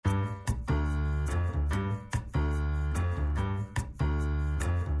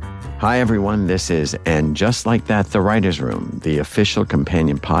Hi, everyone. This is And Just Like That, The Writer's Room, the official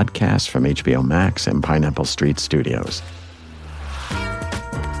companion podcast from HBO Max and Pineapple Street Studios.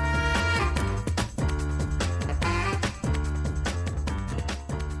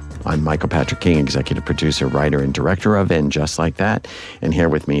 I'm Michael Patrick King, executive producer, writer, and director of And Just Like That. And here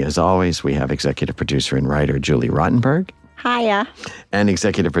with me, as always, we have executive producer and writer Julie Rottenberg. Hiya. And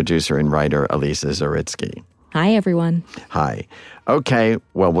executive producer and writer Elisa Zaritsky. Hi, everyone. Hi. Okay,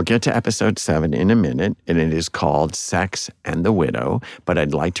 well, we'll get to episode 7 in a minute, and it is called Sex and the Widow. But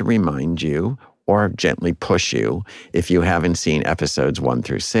I'd like to remind you, or gently push you, if you haven't seen episodes 1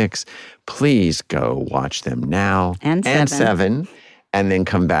 through 6, please go watch them now. And 7. And then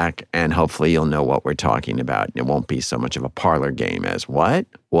come back, and hopefully you'll know what we're talking about. It won't be so much of a parlor game as, what?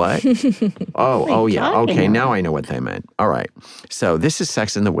 Oh, yeah. Okay, now I know what they meant. All right. So this is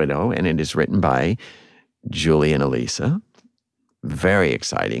Sex and the Widow, and it is written by Julie and Elisa. Very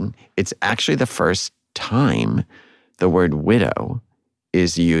exciting. It's actually the first time the word widow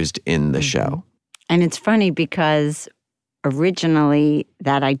is used in the show. And it's funny because originally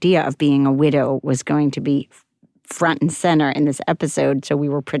that idea of being a widow was going to be front and center in this episode. So we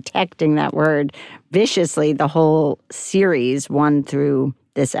were protecting that word viciously the whole series, 1 through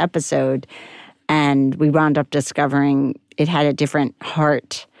this episode. And we wound up discovering it had a different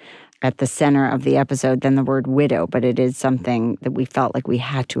heart at the center of the episode than the word widow, but it is something that we felt like we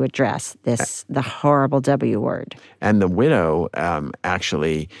had to address, the horrible W word. And the widow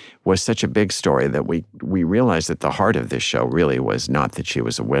actually was such a big story that we realized that the heart of this show really was not that she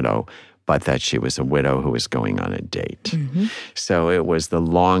was a widow, but that she was a widow who was going on a date. Mm-hmm. So it was the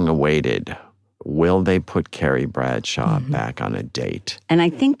long-awaited, will they put Carrie Bradshaw back on a date? And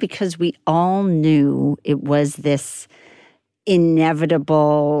I think because we all knew it was this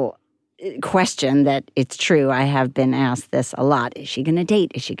inevitable question that it's true. I have been asked this a lot. Is she going to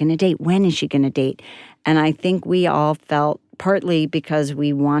date? Is she going to date? When is she going to date? And I think we all felt, partly because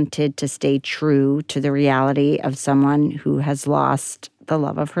we wanted to stay true to the reality of someone who has lost the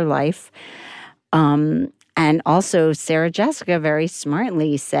love of her life. And also Sarah Jessica very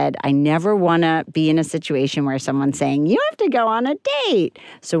smartly said, I never want to be in a situation where someone's saying, you have to go on a date.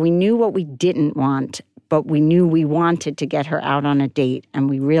 So we knew what we didn't want, but we knew we wanted to get her out on a date. And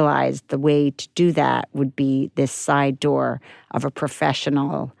we realized the way to do that would be this side door of a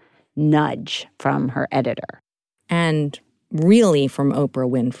professional nudge from her editor. And really from Oprah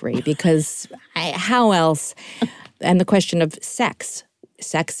Winfrey, because how else? And the question of sex.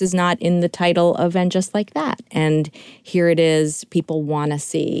 Sex is not in the title of And Just Like That. And here it is, people want to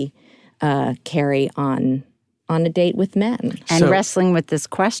see Carrie on a date with men. And wrestling with this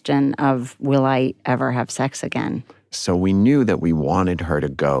question of, will I ever have sex again? So we knew that we wanted her to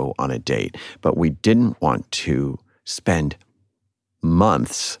go on a date, but we didn't want to spend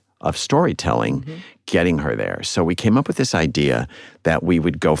months of storytelling getting her there. So we came up with this idea that we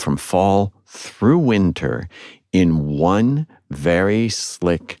would go from fall through winter in one very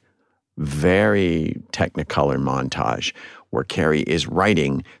slick, very technicolor montage where Carrie is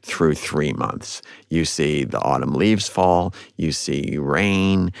writing through 3 months. You see the autumn leaves fall, you see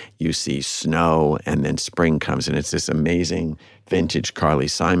rain, you see snow, and then spring comes. And it's this amazing vintage Carly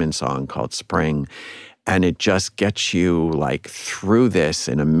Simon song called Spring. And it just gets you like through this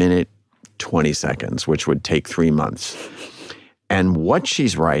in a minute, 20 seconds, which would take 3 months. And what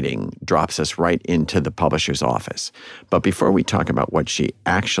she's writing drops us right into the publisher's office. But before we talk about what she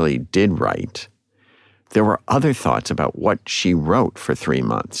actually did write, there were other thoughts about what she wrote for 3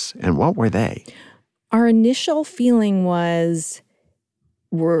 months. And what were they? Our initial feeling was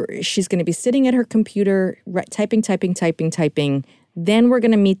she's going to be sitting at her computer, typing. Then we're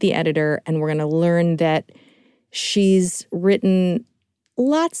going to meet the editor and we're going to learn that she's written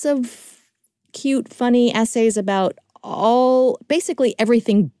lots of cute, funny essays about basically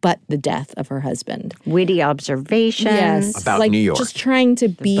everything but the death of her husband. Witty observations. Yes. About like New York. Just trying to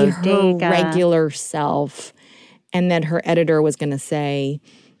be her regular self. And then her editor was going to say,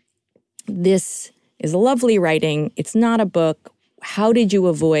 this is lovely writing. It's not a book. How did you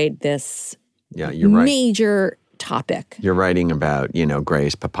avoid this major topic? You're writing about,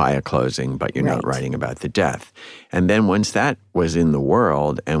 Gray's papaya closing, but you're not writing about the death. And then once that was in the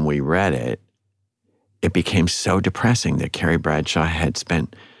world and we read it, it became so depressing that Carrie Bradshaw had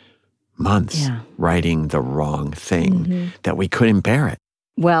spent months writing the wrong thing that we couldn't bear it.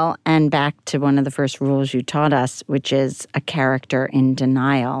 Well, and back to one of the first rules you taught us, which is a character in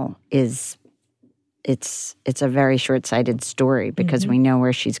denial it's a very short-sighted story because we know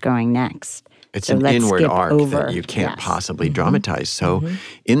where she's going next. It's so an inward arc over. that you can't possibly dramatize. So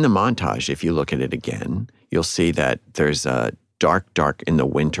in the montage, if you look at it again, you'll see that there's a dark in the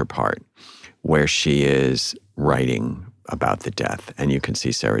winter part where she is writing about the death. And you can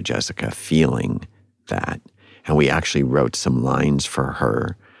see Sarah Jessica feeling that. And we actually wrote some lines for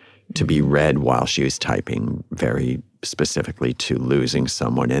her to be read while she was typing, very specifically to losing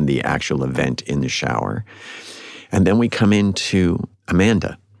someone and the actual event in the shower. And then we come into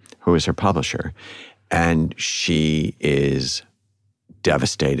Amanda, who is her publisher, and she is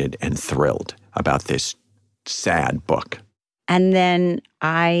devastated and thrilled about this sad book. And then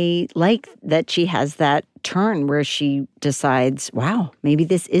I like that she has that turn where she decides, wow, maybe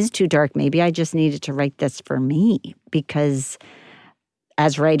this is too dark. Maybe I just needed to write this for me. Because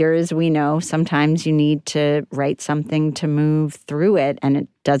as writers, we know sometimes you need to write something to move through it. And it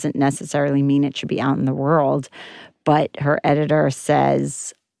doesn't necessarily mean it should be out in the world. But her editor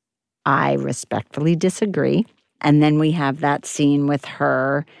says, I respectfully disagree. And then we have that scene with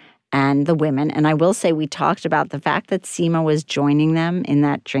her and the women. And I will say we talked about the fact that Seema was joining them in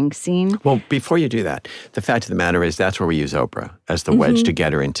that drink scene. Well, before you do that, the fact of the matter is that's where we use Oprah as the wedge to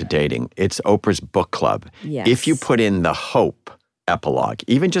get her into dating. It's Oprah's book club. Yes. If you put in the hope epilogue,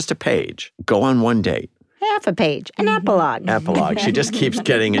 even just a page, go on one date. Half a page, an epilogue. Epilogue. She just keeps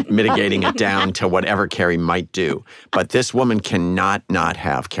mitigating it down to whatever Carrie might do. But this woman cannot not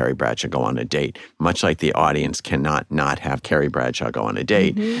have Carrie Bradshaw go on a date, much like the audience cannot not have Carrie Bradshaw go on a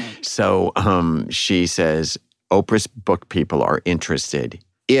date. So she says, Oprah's book people are interested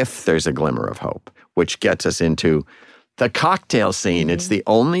if there's a glimmer of hope, which gets us into the cocktail scene. It's the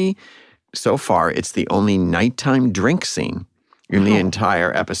only, so far, it's the only nighttime drink scene in the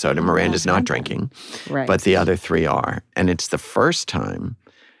entire episode. And Miranda's not drinking, Right. but the other three are. And it's the first time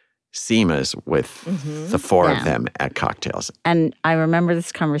Seema's with the four of them at cocktails. And I remember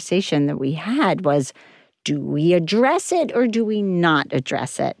this conversation that we had was, do we address it or do we not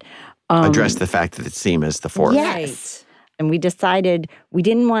address it? Address the fact that Seema's the fourth. Yes. And we decided we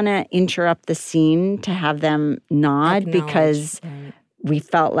didn't want to interrupt the scene to have them nod because we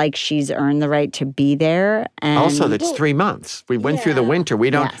felt like she's earned the right to be there. And Also, that's 3 months. We went through the winter. We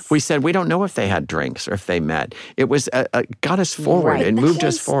don't. Yes. We said we don't know if they had drinks or if they met. It was got us forward. Right. It moved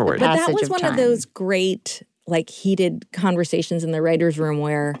us forward. But that Passage was of one time. of those great, like, heated conversations in the writer's room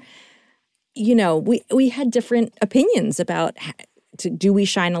where, you know, we had different opinions about do we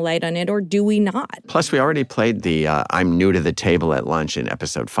shine a light on it or do we not? Plus, we already played the I'm new to the table at lunch in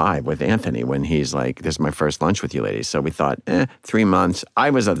episode 5 with Anthony when he's like, this is my first lunch with you ladies. So we thought, 3 months. I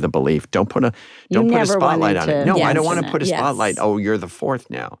was of the belief, don't put a spotlight on it. No, I don't want to put a spotlight. Oh, you're the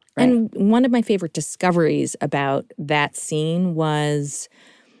fourth now. Right. And one of my favorite discoveries about that scene was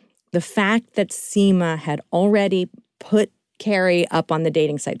the fact that Seema had already put Carrie up on the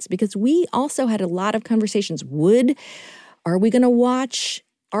dating sites, because we also had a lot of conversations. Are we going to watch?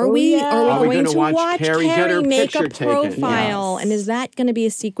 Are we going to watch Carrie get her make a picture taken? profile? Yes. And is that going to be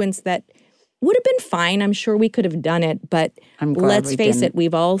a sequence that would have been fine? I'm sure we could have done it, but I'm glad let's we face didn't. it,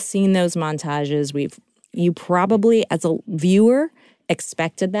 we've all seen those montages. You probably, as a viewer,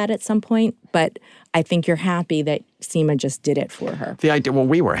 expected that at some point, but I think you're happy that Seema just did it for her. The idea. Well,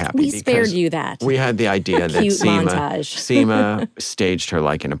 we were happy. We because spared you that. We had the idea that Cute Seema montage. staged her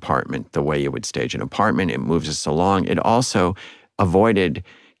like an apartment, the way you would stage an apartment. It moves us along. It also avoided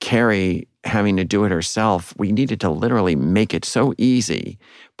Carrie having to do it herself. We needed to literally make it so easy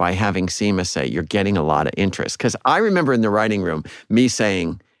by having Seema say, you're getting a lot of interest. Because I remember in the writing room, me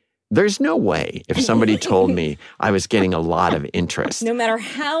saying, there's no way if somebody told me I was getting a lot of interest. No matter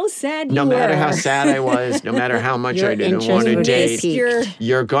how sad you No were. matter how sad I was, no matter how much I didn't want to interest date, would be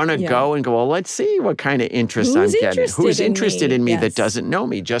you're going to go and go, well, let's see what kind of interest Who's I'm getting. interested Who's in interested me? in me Yes. that doesn't know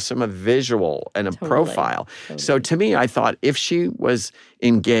me, just from a visual and a profile. So to me, I thought if she was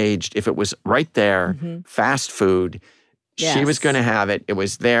engaged, if it was right there, fast food, she was going to have it. It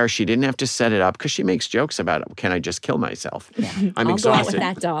was there. She didn't have to set it up because she makes jokes about it. Can I just kill myself? I'm I'll go out exhausted. with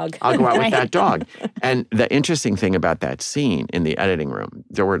that dog. I'll go out with that dog. And the interesting thing about that scene in the editing room,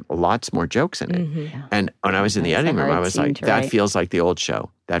 there were lots more jokes in it. And when I was in the editing room, I was like, that feels like the old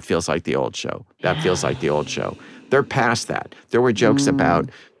show. That feels like the old show. That feels like the old show. They're past that. There were jokes about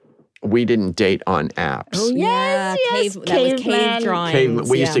we didn't date on apps. Oh, yes, yes. That was cave Caveman.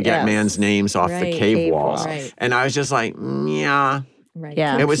 drawings. We used to get Yes. man's names off the Right. cave walls. Right. And I was just like, yeah, Right.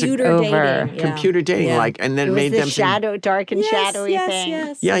 Yeah. It was Computer over. dating. Yeah. computer dating. Yeah. Like, and then It was made the them shadow, dark and shadowy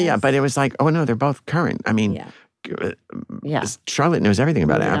thing. Yeah. But it was like, oh no, they're both current. I mean, Yeah. Charlotte knows everything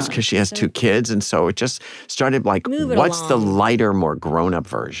about Moving apps on. because she has 2 kids. And so it just started like, Move it what's the along. lighter, more grown-up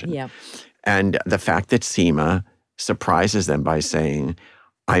version? Yeah. And the fact that Seema surprises them by saying,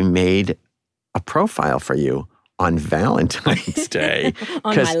 I made a profile for you on Valentine's Day.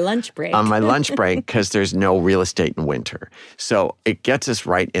 On my lunch break. On my lunch break, because there's no real estate in winter. So it gets us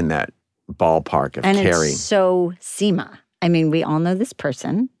right in that ballpark of and Carrie. it's so Seema. I mean, we all know this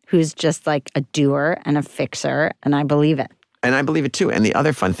person who's just like a doer and a fixer, and I believe it. And I believe it too. And the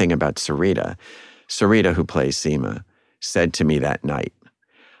other fun thing about Sarita, who plays Seema, said to me that night,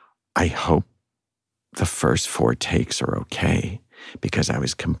 I hope the first 4 takes are okay, because I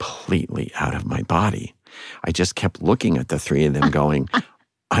was completely out of my body. I just kept looking at the 3 of them going,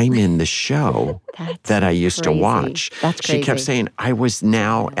 I'm in the show that I used to watch. That's crazy. She kept saying, I was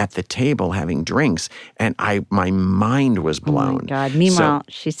now at the table having drinks, and my mind was blown. Oh my God. Meanwhile,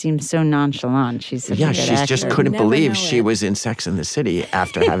 she seems so nonchalant. She's such a good she actor. just couldn't believe she was in Sex and the City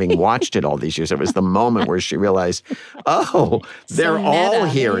after having watched it all these years. It was the moment where she realized, oh, they're all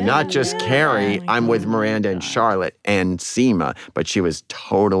here, not just Carrie. I'm with Miranda and Charlotte and Seema. But she was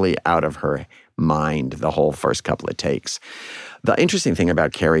totally out of her mind the whole first couple of takes. The interesting thing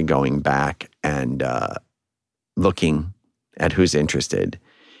about Carrie going back and looking at who's interested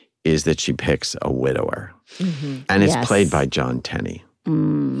is that she picks a widower. Mm-hmm. And it's played by John Tenney.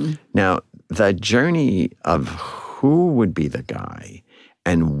 Mm. Now, the journey of who would be the guy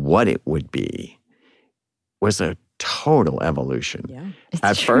and what it would be was a total evolution. Yeah.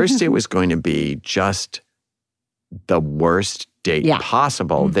 At first, it was going to be just the worst date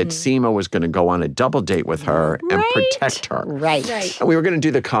possible, that Seema was going to go on a double date with her and protect her. Right. And we were going to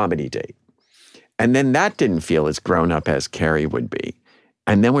do the comedy date. And then that didn't feel as grown up as Carrie would be.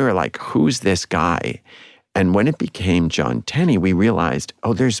 And then we were like, who's this guy? And when it became John Tenney, we realized,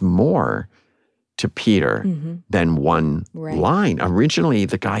 oh, there's more to Peter than one line. Originally,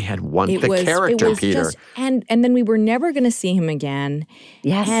 the guy had character Peter. And then we were never going to see him again.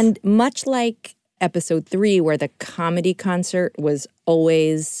 Yes. And much like episode 3, where the comedy concert was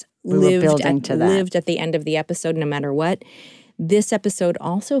always lived at the end of the episode, no matter what. This episode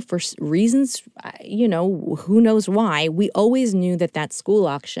also, for reasons, who knows why, we always knew that school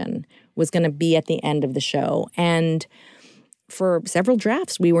auction was going to be at the end of the show. And for several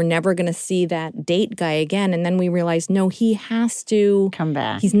drafts, we were never going to see that date guy again. And then we realized, no, he has to come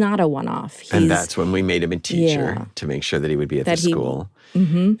back. He's not a one-off. And that's when we made him a teacher to make sure that he would be at the school.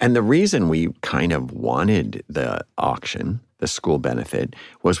 And the reason we kind of wanted the auction, the school benefit,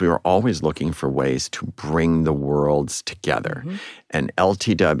 was we were always looking for ways to bring the worlds together. And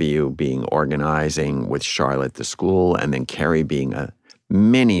LTW being organizing with Charlotte, the school, and then Carrie being a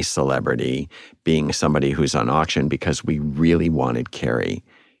mini celebrity, being somebody who's on auction, because we really wanted Carrie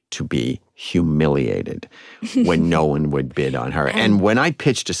to be humiliated when no one would bid on her. And when I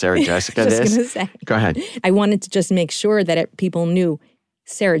pitched to Sarah Jessica go ahead. I wanted to just make sure that people knew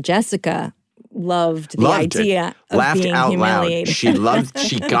Sarah Jessica loved the idea of laughed being out humiliated. Loud.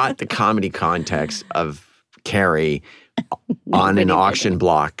 She got the comedy context of Carrie on an auction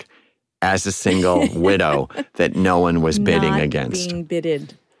block as a single widow that no one was bidding against. Being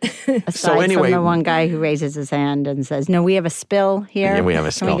bidded. Aside from the one guy who raises his hand and says, no, we have a spill here. Yeah, we have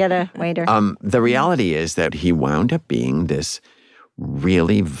a spill. Can we get a waiter? The reality is that he wound up being this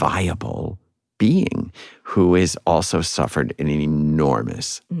really viable being who has also suffered an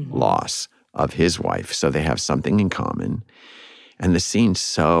enormous loss of his wife. So they have something in common. And the scene's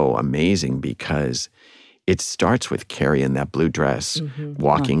so amazing because it starts with Carrie in that blue dress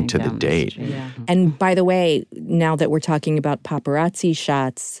walking to the date. And by the way, now that we're talking about paparazzi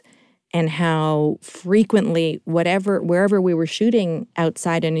shots and how frequently, wherever we were shooting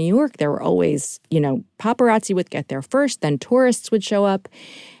outside in New York, there were always, paparazzi would get there first, then tourists would show up.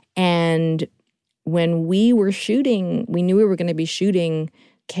 And when we were shooting, we knew we were going to be shooting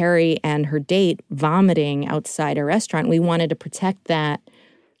Carrie and her date vomiting outside a restaurant. We wanted to protect that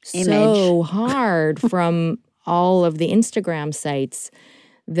image so hard from all of the Instagram sites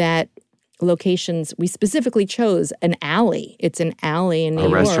that locations, we specifically chose an alley. It's an alley in New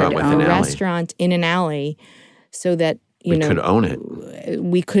York. Restaurant in an alley so that, we could own it.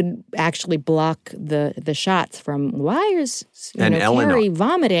 We could actually block the shots from, why is Carrie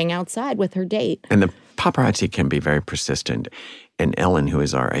vomiting outside with her date? And the paparazzi can be very persistent. And Ellen, who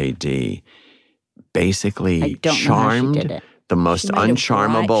is our AD, basically charmed the most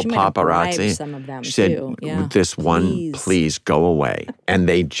uncharmable paparazzi. Some of them she said, too. this one, please go away. And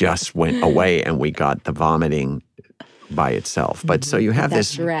they just went away, and we got the vomiting by itself. But so you have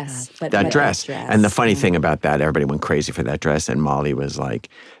this dress. That dress. And the funny thing about that, everybody went crazy for that dress. And Molly was like,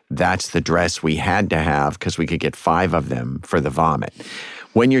 that's the dress we had to have because we could get 5 of them for the vomit.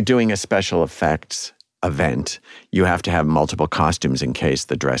 When you're doing a special effects event, you have to have multiple costumes in case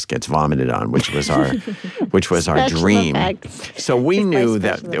the dress gets vomited on, which was our dream. Effects. So we knew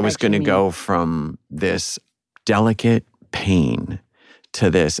that it was going to go from this delicate pain to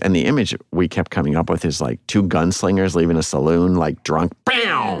this. And the image we kept coming up with is like two gunslingers leaving a saloon, like drunk,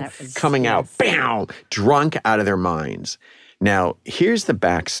 bam, coming out, bam, drunk out of their minds. Now, here's the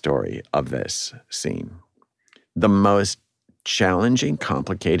backstory of this scene. The most challenging,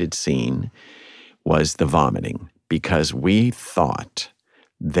 complicated scene was the vomiting, because we thought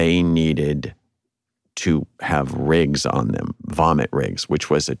they needed to have rigs on them, vomit rigs, which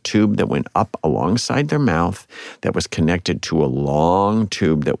was a tube that went up alongside their mouth that was connected to a long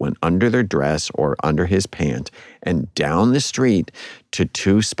tube that went under their dress or under his pant and down the street to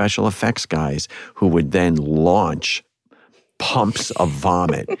two special effects guys who would then launch pumps of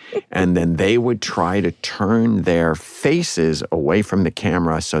vomit. And then they would try to turn their faces away from the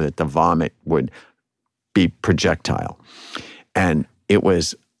camera so that the vomit would be projectile. And it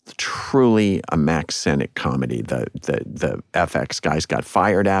was truly a Max Sennett comedy. The FX guys got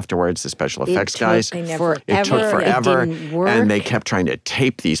fired afterwards, the special effects guys. It took forever. It didn't work. And they kept trying to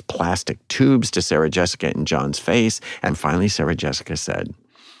tape these plastic tubes to Sarah Jessica and John's face. And finally, Sarah Jessica said,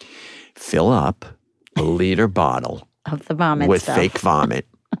 fill up a liter bottle of the vomit with stuff. fake vomit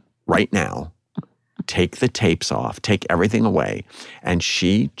right now. Take the tapes off, take everything away. And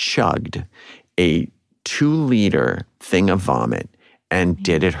she chugged a 2-liter thing of vomit and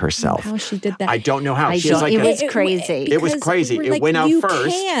did it herself. How she did that? I don't know how. It was crazy. It was crazy. It went out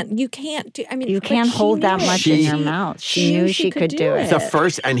first. You can't do. I mean, You can't hold that much in your mouth. She knew she could do it. The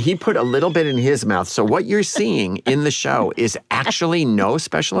first, and he put a little bit in his mouth. So what you're seeing in the show is actually no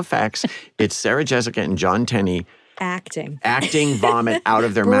special effects. It's Sarah Jessica and John Tenney acting vomit out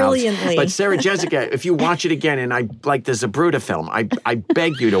of their mouths. Brilliantly. But Sarah Jessica, if you watch it again, and I like the Zabruta film, I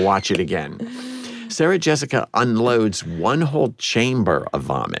beg you to watch it again. Sarah Jessica unloads one whole chamber of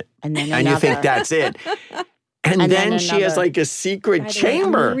vomit. And then you think that's it. And then she has like a secret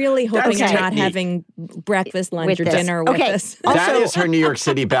chamber. I'm really hoping That's I'm not technique. having breakfast, lunch, With or this. dinner with Okay. this. That is her New York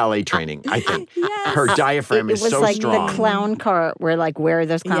City ballet training, I think. Her diaphragm It is was so like strong. the clown car, where are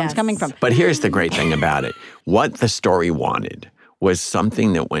those clowns Yes. coming from? But here's the great thing about it. What the story wanted was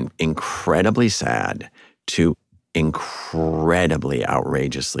something that went incredibly sad to incredibly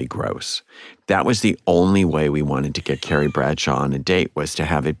outrageously gross. That was the only way we wanted to get Carrie Bradshaw on a date, was to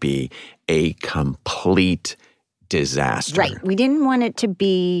have it be a complete disaster. Right. We didn't want it to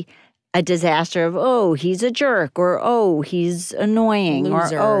be a disaster of, oh, he's a jerk, or oh, he's annoying,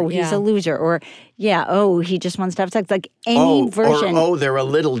 Loser, or oh, he's yeah. a loser, or yeah, oh, he just wants to have sex. Like any version. Or, they're a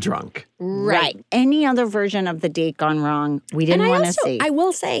little drunk. Right. Any other version of the date gone wrong, we didn't want to see. I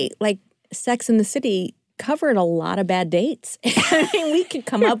will say, like, Sex and the City covered a lot of bad dates. I mean,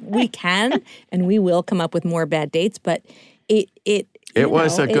 we can, and we will come up with more bad dates, but it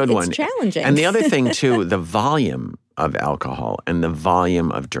was a good one. It's challenging. And the other thing, too, the volume of alcohol and the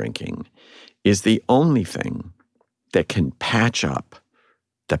volume of drinking is the only thing that can patch up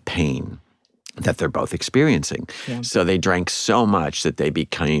the pain that they're both experiencing. Yeah. So they drank so much that they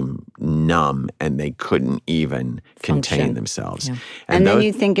became numb and they couldn't even contain Function. themselves. Yeah. and then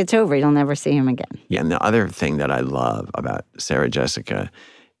you think it's over. You'll never see him again. Yeah, and the other thing that I love about Sarah Jessica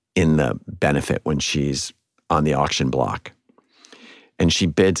in the benefit when she's on the auction block and she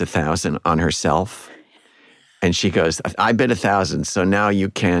bids 1,000 on herself and she goes, I bid 1,000, so now you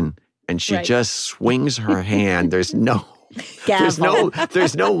can. And she just swings her hand. There's no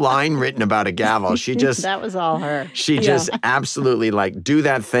line written about a gavel. She just That was all her. She just absolutely like do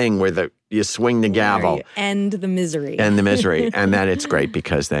that thing where you swing the gavel. Right. End the misery. And the misery. And then it's great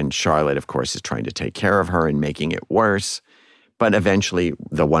because then Charlotte, of course, is trying to take care of her and making it worse. But eventually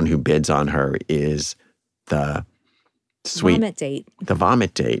the one who bids on her is the Vomit date. The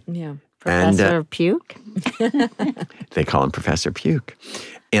vomit date. Yeah. Professor Puke? They call him Professor Puke.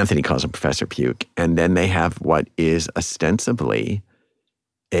 Anthony calls him Professor Puke. And then they have what is ostensibly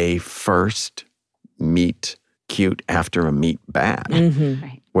a first meet cute after a meet bad. Mm-hmm.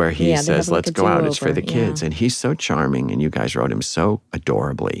 Right. Where he Yeah, they says, have like let's a go out, it's for do-over, the kids. yeah. And he's so charming, and you guys wrote him so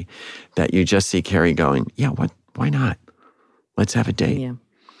adorably that you just see Carrie going, yeah, why not? Let's have a date. Yeah.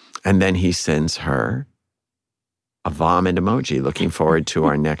 And then he sends her a vomit emoji, looking forward to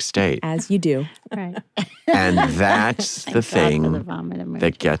our next date. As you do. Right. And that's the Thank God for the thing vomit emoji.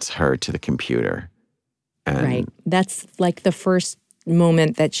 that gets her to the computer. And Right. That's like the first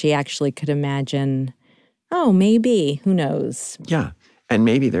moment that she actually could imagine, oh, maybe, who knows? yeah. And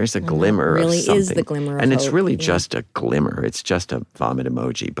maybe there's a glimmer really of something. is the glimmer of And it's hope, really yeah. just a glimmer. It's just a vomit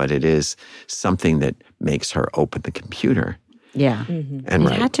emoji, but it is something that makes her open the computer. Yeah. Mm-hmm. And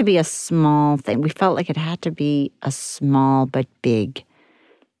It had to be a small thing. We felt like it had to be a small but big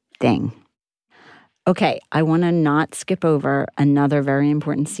thing. Okay, I want to not skip over another very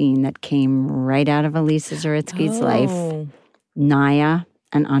important scene that came right out of Elisa Zaritsky's life. Naya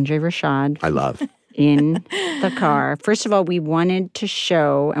and Andre Rashad. I love. In the car. First of all, we wanted to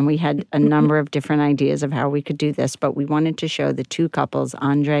show, and we had a number of different ideas of how we could do this, but we wanted to show the two couples,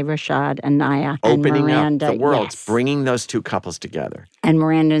 Andre Rashad and Naya, Opening and Miranda. up the world, yes. bringing those two couples together. And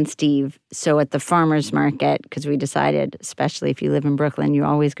Miranda and Steve. So at the farmer's market, because we decided, especially if you live in Brooklyn, you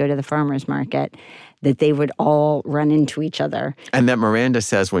always go to the farmer's market, that they would all run into each other. And that Miranda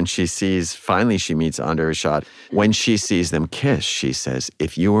says when she sees, finally she meets Andre Rashad, when she sees them kiss, she says,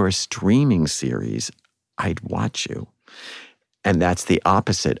 if you were a streaming series, I'd watch you. And that's the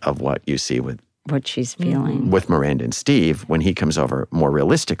opposite of what you see with what she's feeling. With Miranda and Steve, when he comes over more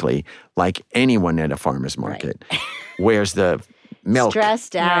realistically, like anyone at a farmer's market, wears the milk.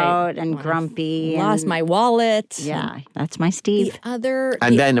 Stressed out and grumpy. Lost my wallet. Yeah, that's my Steve.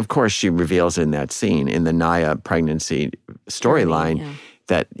 And then, of course, she reveals in that scene, in the Naya pregnancy storyline,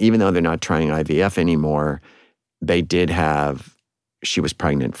 that even though they're not trying IVF anymore, she was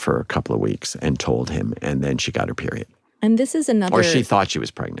pregnant for a couple of weeks and told him, and then she got her period. And this is another... Or she thought she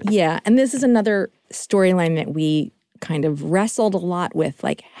was pregnant. Yeah, and this is another storyline that we kind of wrestled a lot with.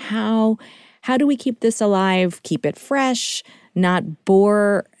 Like, how do we keep this alive, keep it fresh, not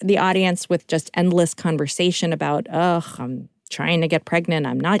bore the audience with just endless conversation about, I'm trying to get pregnant,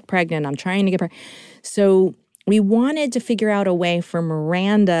 I'm not pregnant, I'm trying to get pregnant. So we wanted to figure out a way for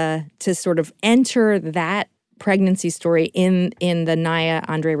Miranda to sort of enter that pregnancy story in the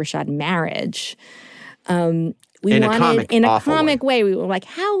Naya-Andre Rashad marriage. In a comic way. We were like,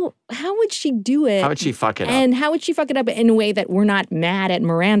 how would she do it? How would she fuck it up? And how would she fuck it up in a way that we're not mad at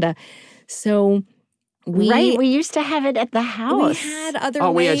Miranda? So we used to have it at the house. We had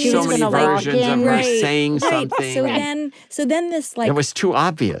other we had ways. so many versions of her saying something. So then this it was too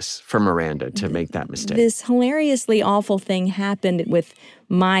obvious for Miranda to make that mistake. This hilariously awful thing happened with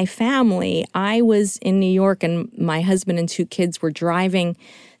my family. I was in New York and my husband and two kids were driving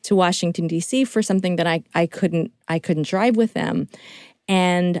to Washington, D.C. for something that I couldn't drive with them.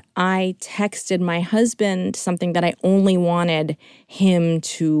 And I texted my husband something that I only wanted him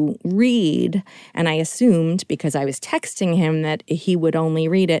to read. And I assumed, because I was texting him, that he would only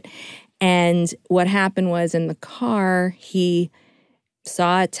read it. And what happened was, in the car, he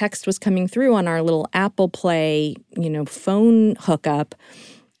saw a text was coming through on our little Apple Play, phone hookup,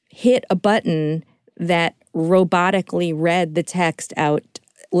 hit a button that robotically read the text out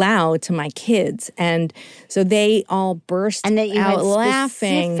loud to my kids. And so they all burst and that you out had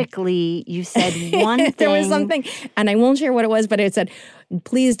laughing. Specifically, you said one thing. There was something, and I won't share what it was, but it said,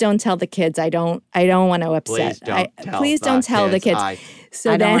 please don't tell the kids. I don't want to upset. Please don't tell the kids.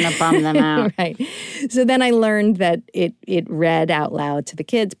 I don't want to bum them out. Right. So then I learned that it read out loud to the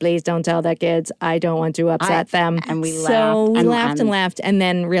kids, please don't tell the kids. I don't want to upset them. And we laughed. So we laughed and laughed and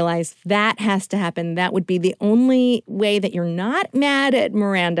then realized that has to happen. That would be the only way that you're not mad at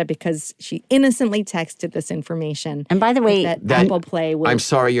Miranda because she innocently texted this information. And by the way, that Apple Play will... I'm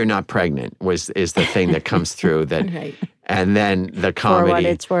sorry you're not pregnant is the thing that comes through that... Right. And then the comedy. For what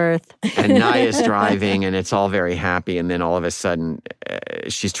it's worth. And Naya's driving, and it's all very happy. And then all of a sudden,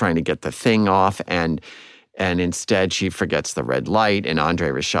 she's trying to get the thing off, and instead she forgets the red light. And Andre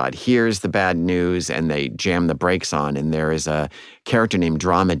Rashad hears the bad news, and they jam the brakes on. And there is a character named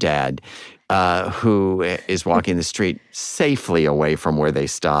Drama Dad who is walking the street safely away from where they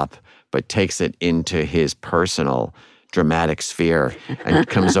stop, but takes it into his personal dramatic sphere and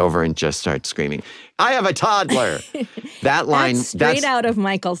comes over and just starts screaming, I have a toddler. That line. That's straight out of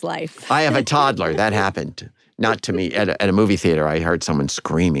Michael's life. I have a toddler. That happened. Not to me. At a movie theater, I heard someone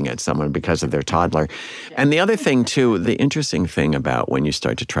screaming at someone because of their toddler. And the other thing, too, the interesting thing about when you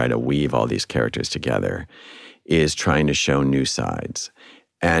start to try to weave all these characters together is trying to show new sides.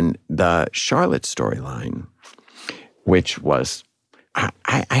 And the Charlotte storyline, which was...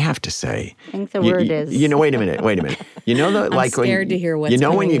 I have to say. I think the word is. Wait a minute. You know, I'm scared to hear what's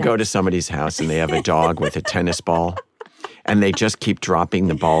when you next. go to somebody's house and they have a dog with a tennis ball and they just keep dropping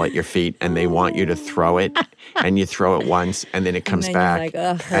the ball at your feet and they want you to throw it and you throw it once and then it comes then back. you're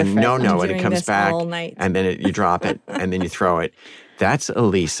like, and I'm and it doing comes this back all night. and then you drop it and then you throw it. That's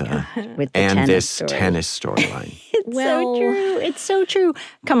Elisa With the and this story. tennis storyline. It's so true. It's so true.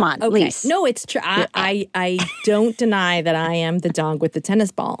 Come on, Okay. Lise. No, it's true. I don't deny that I am the dog with the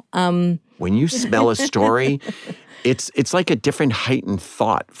tennis ball. When you smell a story, it's like a different heightened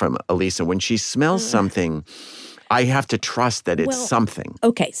thought from Elisa. When she smells something, I have to trust that it's something.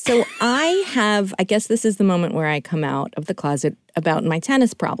 Okay, so I guess this is the moment where I come out of the closet about my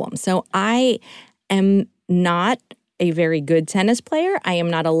tennis problem. So I am not a very good tennis player. I am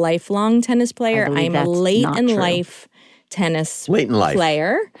not a lifelong tennis player. I am a late in life tennis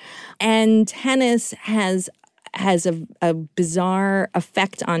player. And tennis has a bizarre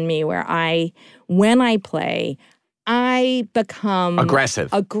effect on me where when I play, I become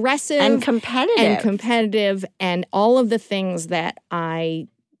aggressive and competitive and all of the things that I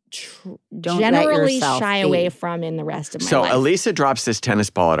generally shy away from in the rest of my life. So Elisa drops this tennis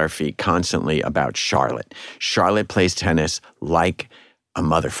ball at our feet constantly about Charlotte. Charlotte plays tennis like a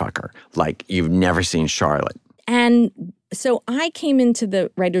motherfucker, like you've never seen Charlotte. And so I came into the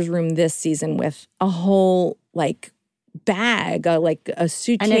writer's room this season with a whole bag, like a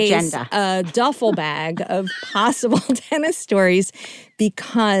suitcase, a duffel bag of possible tennis stories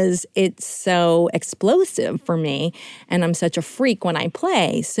because it's so explosive for me and I'm such a freak when I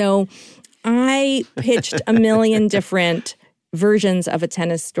play. So I pitched a million different versions of a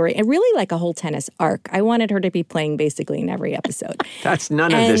tennis story and really like a whole tennis arc. I wanted her to be playing basically in every episode.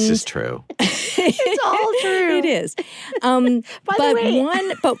 None of this is true. It's all true. It is. But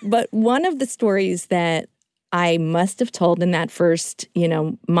one of the stories that I must have told in that first,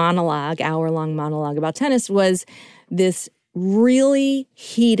 hour-long monologue about tennis was this really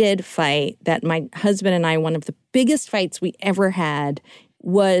heated fight that my husband and I, one of the biggest fights we ever had,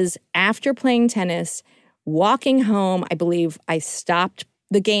 was after playing tennis, walking home. I believe I stopped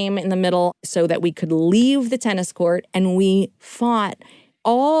the game in the middle so that we could leave the tennis court, and we fought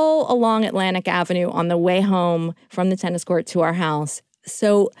all along Atlantic Avenue on the way home from the tennis court to our house.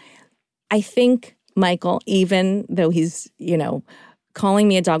 So I think Michael, even though he's, calling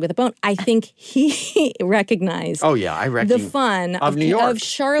me a dog with a bone, I think he recognized the fun of New York. Of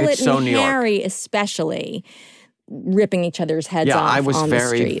Charlotte and Harry especially ripping each other's heads off on the street. I was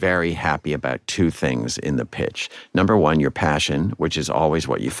very, very happy about two things in the pitch. Number one, your passion, which is always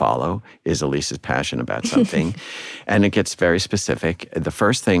what you follow, is Elisa's passion about something. And it gets very specific. The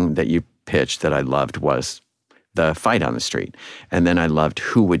first thing that you pitched that I loved was the fight on the street. And then I loved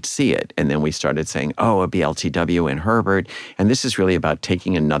who would see it. And then we started saying, a BLTW and Herbert. And this is really about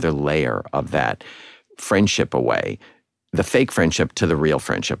taking another layer of that friendship away, the fake friendship to the real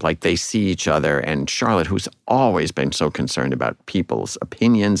friendship. Like they see each other, and Charlotte, who's always been so concerned about people's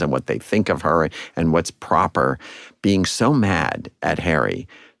opinions and what they think of her and what's proper, being so mad at Harry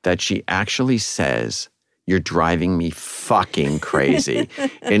that she actually says, "You're driving me fucking crazy."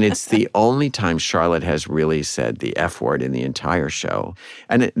 And it's the only time Charlotte has really said the F word in the entire show.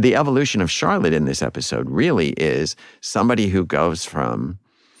 And the evolution of Charlotte in this episode really is somebody who goes from,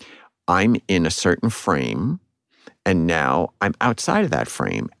 I'm in a certain frame, and now I'm outside of that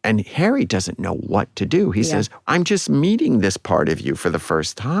frame. And Harry doesn't know what to do. He says, I'm just meeting this part of you for the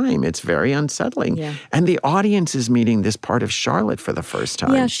first time. It's very unsettling. Yeah. And the audience is meeting this part of Charlotte for the first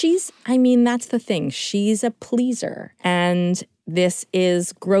time. Yeah, that's the thing. She's a pleaser. And this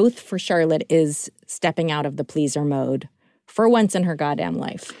is growth for Charlotte, is stepping out of the pleaser mode for once in her goddamn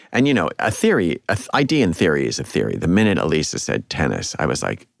life. And an idea in theory is a theory. The minute Elisa said tennis, I was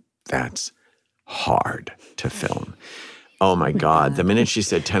like, that's hard to film. Oh my God. The minute she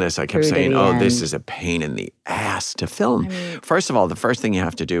said tennis, I kept saying, this is a pain in the ass to film. First of all, the first thing you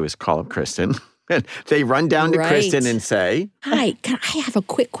have to do is call up Kristen. They run down to Kristen and say, "Hi, I have a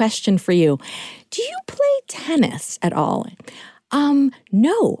quick question for you. Do you play tennis at all?"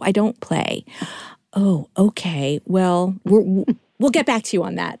 No, I don't play. Oh, okay. Well, we'll get back to you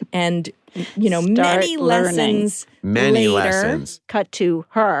on that. And many lessons later. Cut to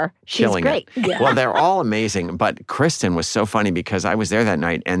her. She's killing great. Yeah. Well, they're all amazing. But Kristen was so funny because I was there that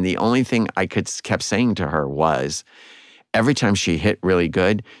night, and the only thing I kept saying to her was, every time she hit really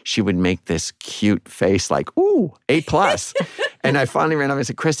good, she would make this cute face like, ooh, A+. And I finally ran over and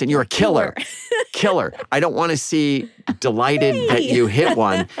said, Kristen, you're a killer. Killer. I don't want to see delighted that you hit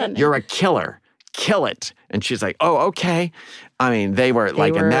one. You're a killer. Kill it. And she's like, oh, okay. I mean, they were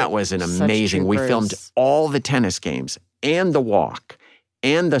and that was an amazing, we filmed all the tennis games and the walk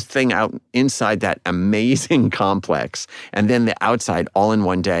and the thing out inside that amazing complex. And then the outside all in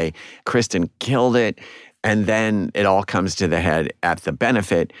one day. Kristen killed it. And then it all comes to the head at the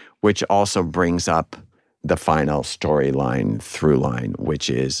benefit, which also brings up the final storyline, through line, which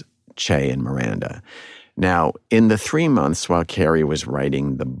is Che and Miranda. Now, in the 3 months while Carrie was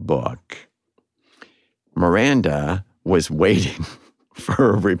writing the book, Miranda was waiting for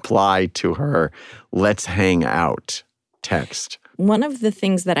a reply to her "let's hang out" text. One of the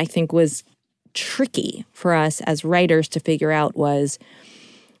things that I think was tricky for us as writers to figure out was,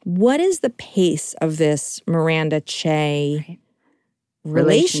 what is the pace of this Miranda-Che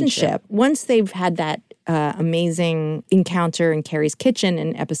relationship? Once they've had that amazing encounter in Carrie's kitchen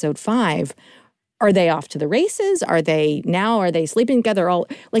in episode 5, are they off to the races? Are they sleeping together? All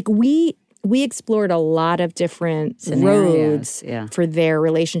like we explored a lot of different roads for their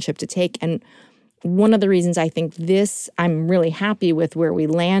relationship to take. And one of the reasons I think I'm really happy with where we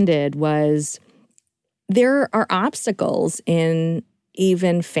landed was there are obstacles in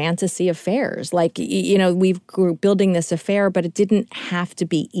even fantasy affairs. Like, we were building this affair, but it didn't have to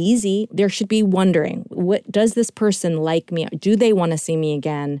be easy. There should be wondering, what does this person like me? Do they want to see me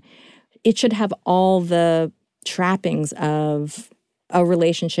again? It should have all the trappings of a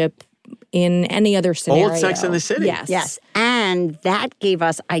relationship in any other scenario. Old Sex and the City. Yes. And that gave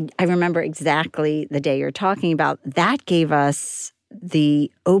us, I remember exactly the day you're talking about, that gave us the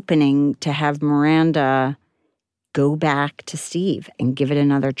opening to have Miranda go back to Steve and give it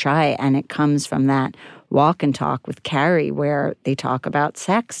another try. And it comes from that walk and talk with Carrie where they talk about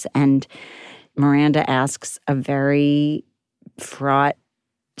sex. And Miranda asks a very fraught,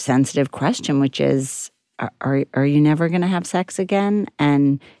 sensitive question, which is, are you never going to have sex again?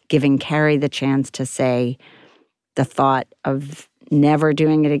 And giving Carrie the chance to say, the thought of never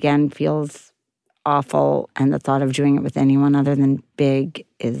doing it again feels awful, and the thought of doing it with anyone other than Big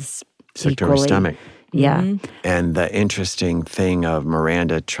is sick to her stomach. Yeah. Mm-hmm. And the interesting thing of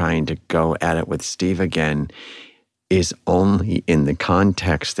Miranda trying to go at it with Steve again is only in the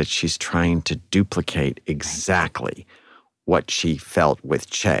context that she's trying to duplicate exactly what she felt with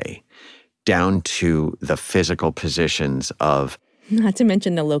Che, down to the physical positions of... Not to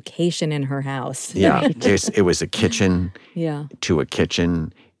mention the location in her house. Yeah, it was a kitchen to a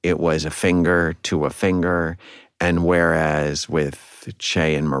kitchen. It was a finger to a finger. And whereas with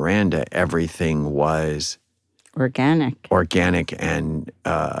Che and Miranda, everything was... Organic. And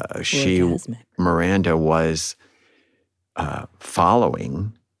Miranda was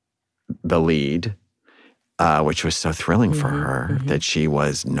following the lead, which was so thrilling for her that she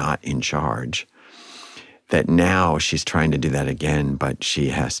was not in charge. That now she's trying to do that again, but she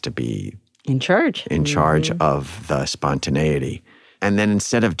has to be in charge of the spontaneity. And then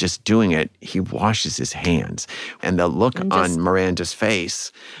instead of just doing it, he washes his hands. And the look on Miranda's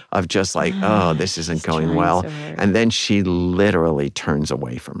face of just like, oh, this isn't going well. And then she literally turns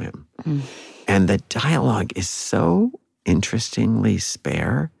away from him. And the dialogue is so interestingly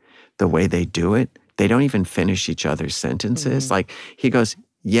spare, the way they do it. They don't even finish each other's sentences. Like, he goes,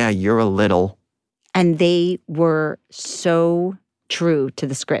 yeah, you're a little... And they were so true to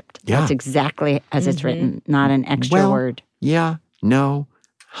the script. Yeah. That's exactly as it's written, not an extra word. Yeah, no,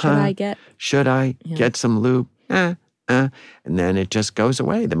 Should I get some lube? And then it just goes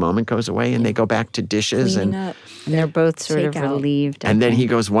away. The moment goes away and they go back to dishes. And they're both sort of relieved. And then he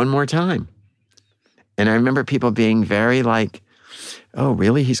goes one more time. And I remember people being very like, oh,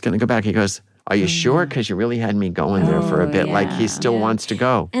 really? He's going to go back? He goes... Are you sure? Because you really had me going there for a bit. Like he still wants to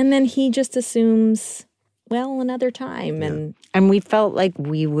go. And then he just assumes, well, another time. And we felt like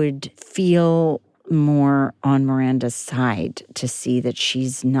we would feel more on Miranda's side to see that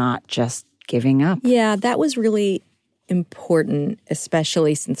she's not just giving up. Yeah, that was really important,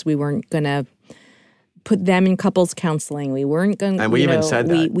 especially since we weren't going to put them in couples counseling. We weren't going to... And we even said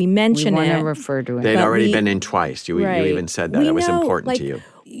that. We mentioned we it. want to refer to it. They'd already been in twice. You even said that. It was important to you.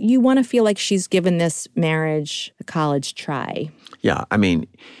 You want to feel like she's given this marriage a college try. Yeah, I mean,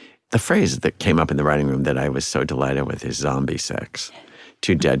 the phrase that came up in the writing room that I was so delighted with is zombie sex.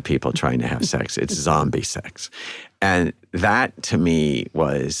 Two dead people trying to have sex. It's zombie sex. And that, to me,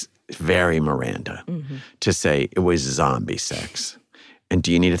 was very Miranda, to say it was zombie sex. And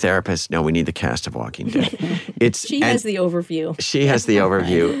do you need a therapist? No, we need the cast of Walking Dead. She has the overview. She has the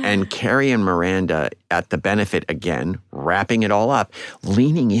overview. And Carrie and Miranda, at the benefit, again, wrapping it all up,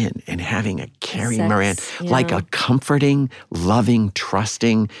 leaning in and having a Carrie and Miranda, like a comforting, loving,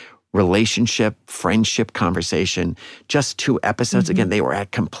 trusting relationship, friendship conversation. Just 2 episodes. Again, they were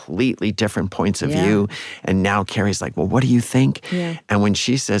at completely different points of view. And now Carrie's like, well, what do you think? Yeah. And when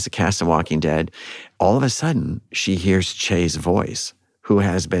she says the cast of Walking Dead, all of a sudden, she hears Che's voice, who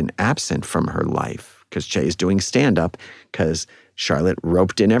has been absent from her life because Che's doing stand-up because Charlotte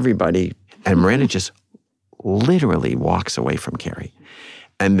roped in everybody. And Miranda just literally walks away from Carrie.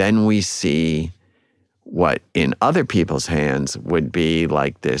 And then we see what in other people's hands would be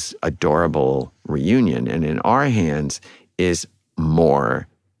like this adorable reunion. And in our hands is more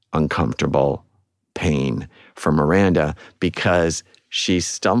uncomfortable pain for Miranda because she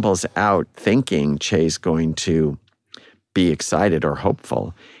stumbles out thinking Che's going to be excited or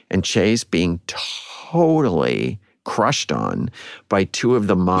hopeful. And Che's being totally crushed on by 2 of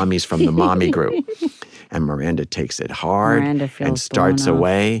the mommies from the mommy group. And Miranda takes it hard and starts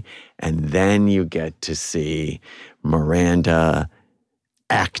away. And then you get to see Miranda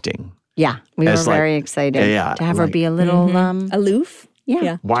acting Yeah, we were It's like- very excited yeah, to have her like- be a little, Aloof?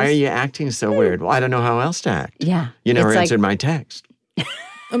 yeah. Why are you acting so weird? Well, I don't know how else to act. Yeah. You never It's like- answered my text.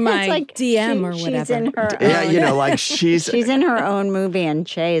 My It's like DM or she's whatever. in her Yeah, own, you know, like she's in her own movie, and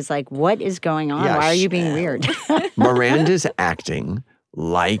Che is like, "What is going on? Yeah, Why are you being weird?" Miranda's acting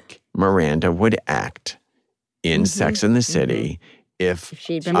like Miranda would act in Sex and the City if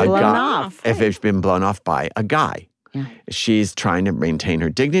She'd been a blown guy- off. If it's been blown off by a guy. Yeah. She's trying to maintain her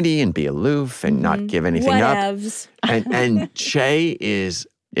dignity and be aloof and not give anything up. Whatevs. And Che is,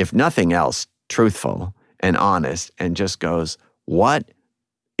 if nothing else, truthful and honest and just goes, what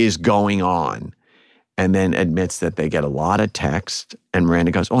is going on? And then admits that they get a lot of text. And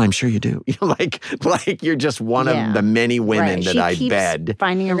Miranda goes, oh, I'm sure you do. like you're just one Yeah. of the many women Right. that She I keeps bed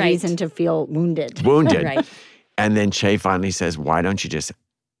finding a Right. reason to feel wounded. wounded. Right. And then Che finally says, why don't you just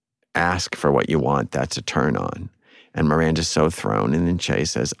ask for what you want? That's a turn on. And Miranda's so thrown. And then Che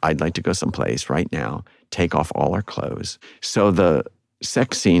says, I'd like to go someplace right now, take off all our clothes. So the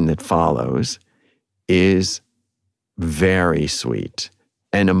sex scene that follows is very sweet.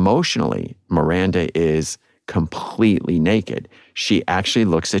 And emotionally, Miranda is completely naked. She actually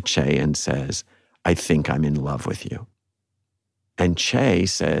looks at Che and says, I think I'm in love with you. And Che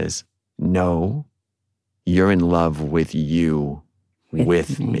says, no, you're in love with you,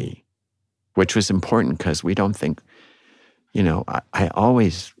 with me. Which was important because we don't think, I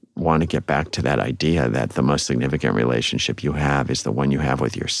always want to get back to that idea that the most significant relationship you have is the one you have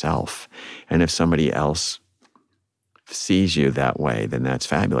with yourself. And if somebody else sees you that way, then that's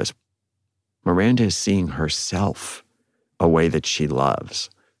fabulous. Miranda is seeing herself a way that she loves.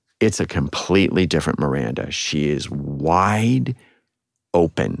 It's a completely different Miranda. She is wide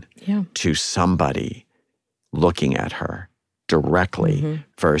open to somebody looking at her directly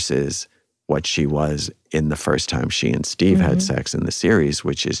versus what she was in the first time she and Steve had sex in the series,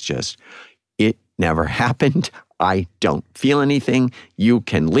 which is just, it never happened. I don't feel anything. You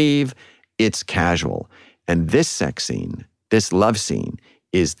can leave. It's casual. And this sex scene, this love scene,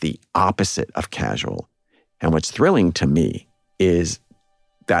 is the opposite of casual. And what's thrilling to me is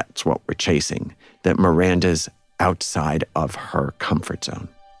that's what we're chasing, that Miranda's outside of her comfort zone.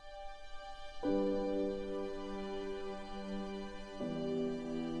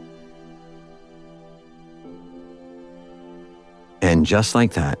 And just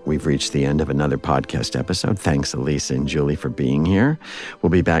like that, we've reached the end of another podcast episode. Thanks, Elisa and Julie, for being here. We'll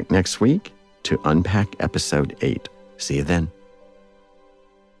be back next week to unpack episode 8. See you then.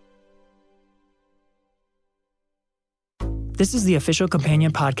 This is the official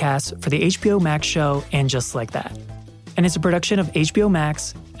companion podcast for the HBO Max show And Just Like That. And it's a production of HBO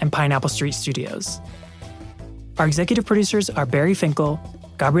Max and Pineapple Street Studios. Our executive producers are Barry Finkel,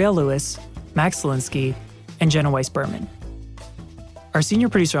 Gabrielle Lewis, Max Zielinski, and Jenna Weiss-Berman. Our senior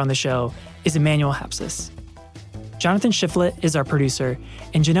producer on the show is Emmanuel Hapsis. Jonathan Shiflett is our producer,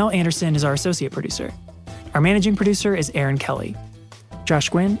 and Janelle Anderson is our associate producer. Our managing producer is Aaron Kelly. Josh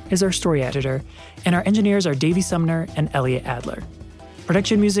Gwynn is our story editor, and our engineers are Davey Sumner and Elliot Adler.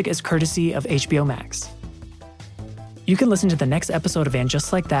 Production music is courtesy of HBO Max. You can listen to the next episode of And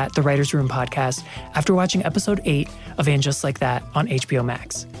Just Like That, the Writer's Room podcast, after watching episode 8 of And Just Like That on HBO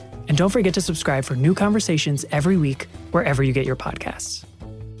Max. And don't forget to subscribe for new conversations every week wherever you get your podcasts.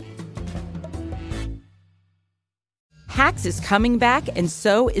 Hacks is coming back, and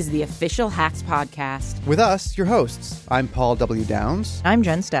so is the official Hacks podcast. With us, your hosts. I'm Paul W. Downs. I'm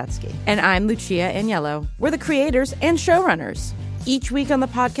Jen Statsky. And I'm Lucia Agnello. We're the creators and showrunners. Each week on the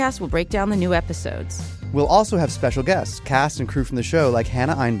podcast, we'll break down the new episodes. We'll also have special guests, cast and crew from the show like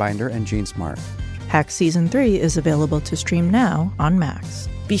Hannah Einbinder and Jean Smart. Hacks Season 3 is available to stream now on Max.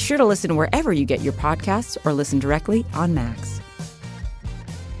 Be sure to listen wherever you get your podcasts or listen directly on Max.